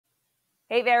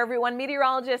Hey there, everyone.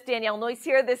 Meteorologist Danielle Noyes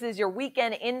here. This is your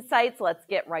weekend insights. Let's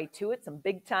get right to it. Some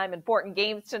big-time important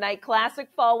games tonight. Classic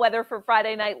fall weather for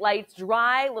Friday night lights.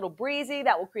 Dry, a little breezy.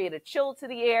 That will create a chill to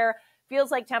the air. Feels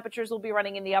like temperatures will be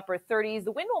running in the upper 30s.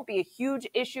 The wind won't be a huge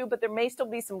issue, but there may still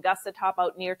be some gusts that top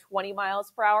out near 20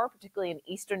 miles per hour, particularly in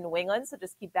eastern New England. So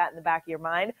just keep that in the back of your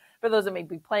mind for those that may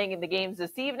be playing in the games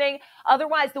this evening.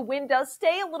 Otherwise, the wind does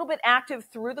stay a little bit active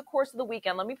through the course of the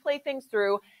weekend. Let me play things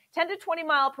through. 10 to 20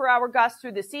 mile per hour gusts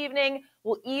through this evening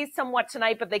will ease somewhat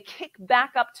tonight, but they kick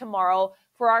back up tomorrow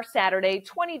for our Saturday.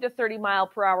 20 to 30 mile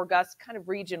per hour gusts kind of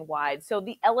region wide. So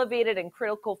the elevated and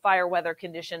critical fire weather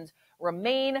conditions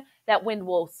remain. That wind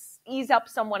will ease up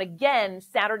somewhat again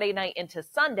Saturday night into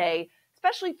Sunday,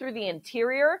 especially through the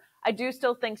interior. I do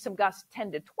still think some gusts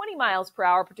 10 to 20 miles per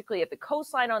hour, particularly at the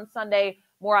coastline on Sunday.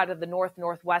 More out of the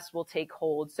north-northwest will take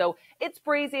hold. So it's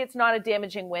breezy. It's not a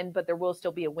damaging wind, but there will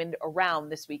still be a wind around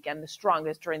this weekend, the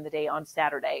strongest during the day on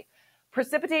Saturday.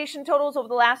 Precipitation totals over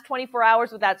the last 24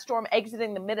 hours with that storm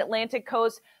exiting the mid-Atlantic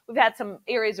coast. We've had some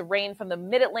areas of rain from the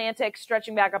mid-Atlantic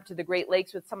stretching back up to the Great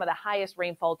Lakes with some of the highest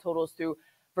rainfall totals through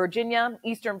Virginia,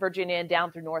 eastern Virginia, and down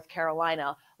through North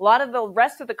Carolina. A lot of the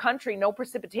rest of the country, no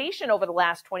precipitation over the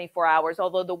last 24 hours,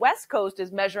 although the West Coast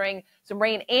is measuring some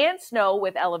rain and snow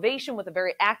with elevation with a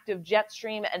very active jet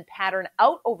stream and pattern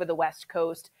out over the West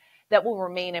Coast that will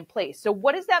remain in place. So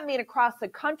what does that mean across the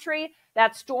country?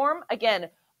 That storm, again,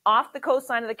 off the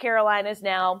coastline of the Carolinas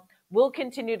now, will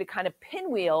continue to kind of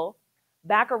pinwheel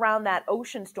back around that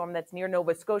ocean storm that's near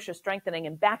Nova Scotia, strengthening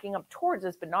and backing up towards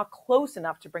us, but not close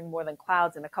enough to bring more than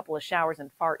clouds and a couple of showers in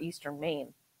far eastern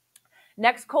Maine.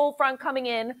 Next cold front coming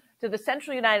in to the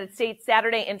central United States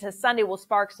Saturday into Sunday will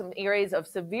spark some areas of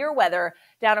severe weather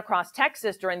down across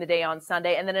Texas during the day on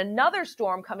Sunday. And then another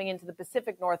storm coming into the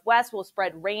Pacific Northwest will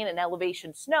spread rain and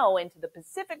elevation snow into the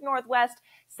Pacific Northwest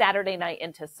Saturday night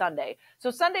into Sunday. So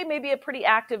Sunday may be a pretty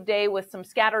active day with some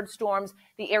scattered storms.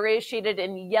 The area is shaded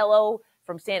in yellow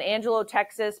from San Angelo,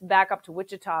 Texas, back up to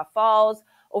Wichita Falls,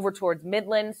 over towards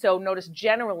Midland. So notice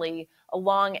generally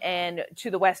along and to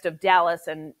the west of Dallas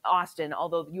and Austin,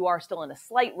 although you are still in a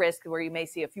slight risk where you may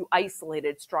see a few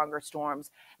isolated stronger storms.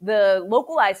 The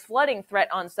localized flooding threat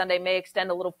on Sunday may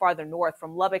extend a little farther north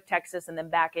from Lubbock, Texas, and then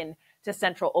back into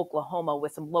central Oklahoma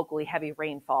with some locally heavy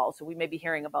rainfall. So we may be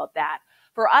hearing about that.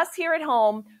 For us here at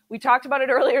home, we talked about it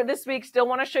earlier this week. Still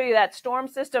want to show you that storm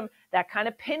system, that kind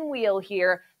of pinwheel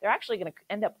here. They're actually going to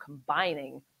end up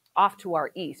combining off to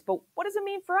our east. But what does it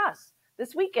mean for us?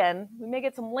 This weekend, we may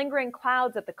get some lingering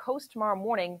clouds at the coast tomorrow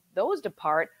morning. Those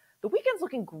depart. The weekend's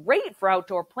looking great for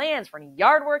outdoor plans, for any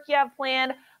yard work you have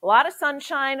planned. A lot of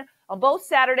sunshine on both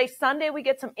Saturday. Sunday, we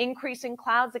get some increasing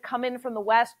clouds that come in from the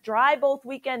west. Dry both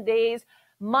weekend days.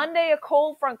 Monday, a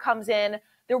cold front comes in.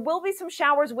 There will be some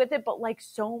showers with it, but like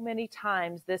so many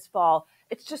times this fall,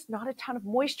 it's just not a ton of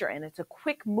moisture and it's a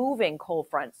quick moving cold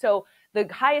front. So the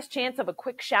highest chance of a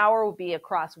quick shower will be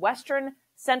across western,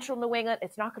 central New England.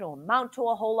 It's not going to amount to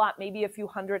a whole lot, maybe a few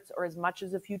hundredths or as much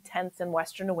as a few tenths in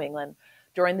western New England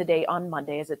during the day on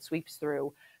Monday as it sweeps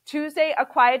through. Tuesday, a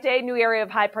quiet day, new area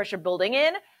of high pressure building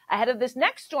in ahead of this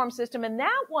next storm system, and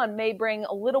that one may bring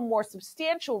a little more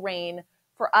substantial rain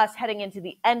for us heading into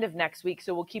the end of next week,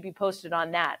 so we'll keep you posted on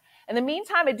that. In the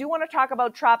meantime, I do want to talk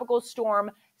about Tropical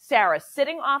Storm Sara,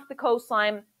 sitting off the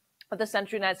coastline of the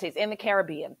central United States in the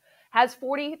Caribbean, has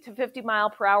 40 to 50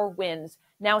 mile per hour winds.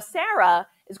 Now, Sara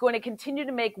is going to continue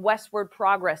to make westward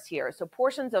progress here, so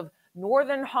portions of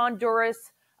northern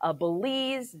Honduras,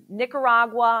 Belize,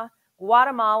 Nicaragua,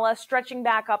 Guatemala, stretching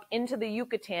back up into the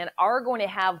Yucatan, are going to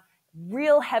have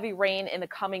real heavy rain in the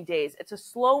coming days. It's a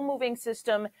slow-moving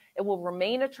system. It will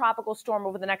remain a tropical storm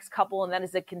over the next couple, and then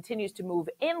as it continues to move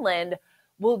inland,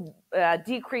 will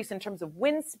decrease in terms of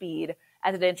wind speed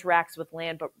as it interacts with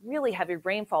land, but really heavy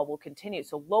rainfall will continue.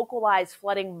 So localized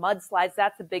flooding, mudslides,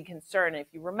 that's a big concern. And if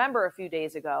you remember a few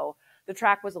days ago, the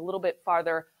track was a little bit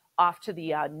farther off to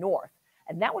the north.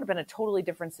 And that would have been a totally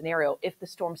different scenario if the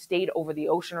storm stayed over the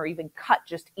ocean or even cut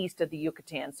just east of the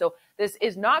Yucatan. So this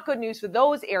is not good news for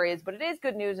those areas, but it is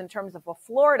good news in terms of a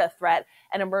Florida threat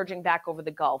and emerging back over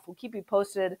the Gulf. We'll keep you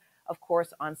posted, of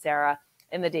course, on Sara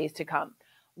in the days to come.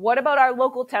 What about our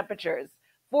local temperatures?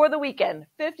 For the weekend,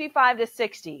 55 to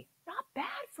 60. Not bad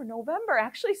for November,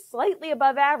 actually slightly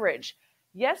above average.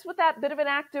 Yes, with that bit of an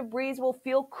active breeze, we'll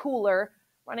feel cooler,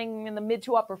 running in the mid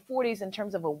to upper 40s in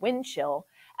terms of a wind chill.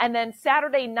 And then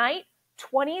Saturday night,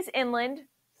 20s inland,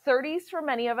 30s for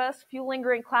many of us, few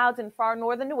lingering clouds in far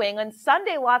northern New England.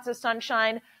 Sunday, lots of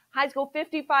sunshine. Highs go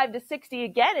 55 to 60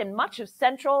 again in much of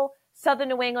central, southern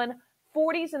New England.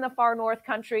 40s in the far north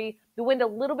country. The wind a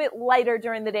little bit lighter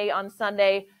during the day on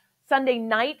Sunday. Sunday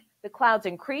night, the clouds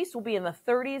increase. We'll be in the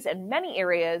 30s in many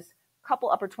areas, a couple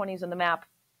upper 20s on the map,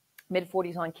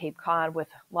 mid-40s on Cape Cod with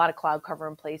a lot of cloud cover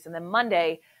in place. And then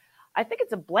Monday, I think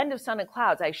it's a blend of sun and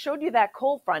clouds. I showed you that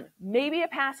cold front. Maybe a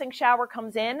passing shower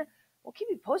comes in. We'll keep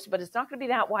you posted, but it's not going to be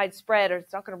that widespread, or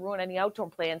it's not going to ruin any outdoor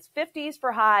plans. 50s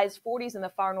for highs, 40s in the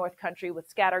far north country with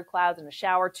scattered clouds and a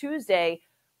shower. Tuesday,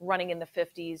 running in the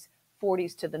 50s,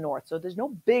 40s to the north. So there's no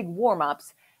big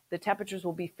warm-ups. The temperatures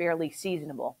will be fairly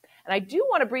seasonable. And I do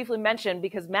want to briefly mention,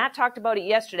 because Matt talked about it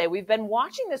yesterday, we've been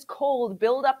watching this cold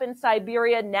build up in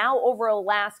Siberia, now over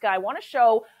Alaska. I want to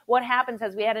show what happens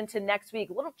as we head into next week.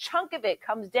 A little chunk of it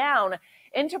comes down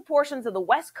into portions of the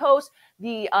West Coast,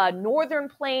 the northern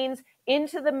plains,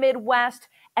 into the Midwest,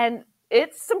 and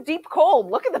it's some deep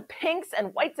cold. Look at the pinks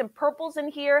and whites and purples in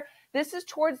here. This is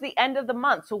towards the end of the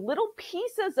month. So little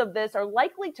pieces of this are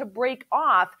likely to break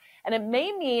off, and it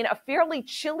may mean a fairly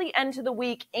chilly end to the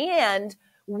week. And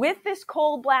with this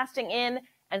cold blasting in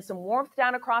and some warmth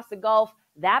down across the Gulf,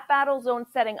 that battle zone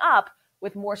setting up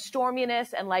with more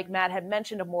storminess and, like Matt had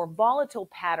mentioned, a more volatile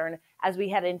pattern as we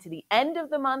head into the end of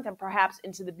the month and perhaps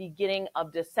into the beginning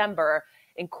of December,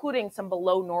 including some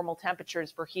below normal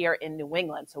temperatures for here in New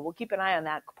England. So we'll keep an eye on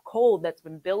that cold that's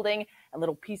been building, and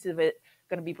little pieces of it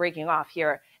going to be breaking off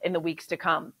here in the weeks to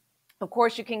come. Of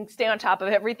course, you can stay on top of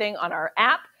everything on our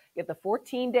app. Get the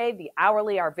 14-day, the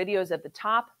hourly, our videos at the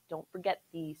top. Don't forget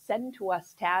the Send to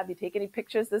Us tab. You take any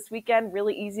pictures this weekend,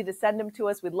 really easy to send them to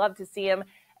us. We'd love to see them.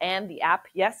 And the app,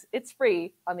 yes, it's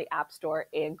free on the App Store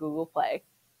and Google Play.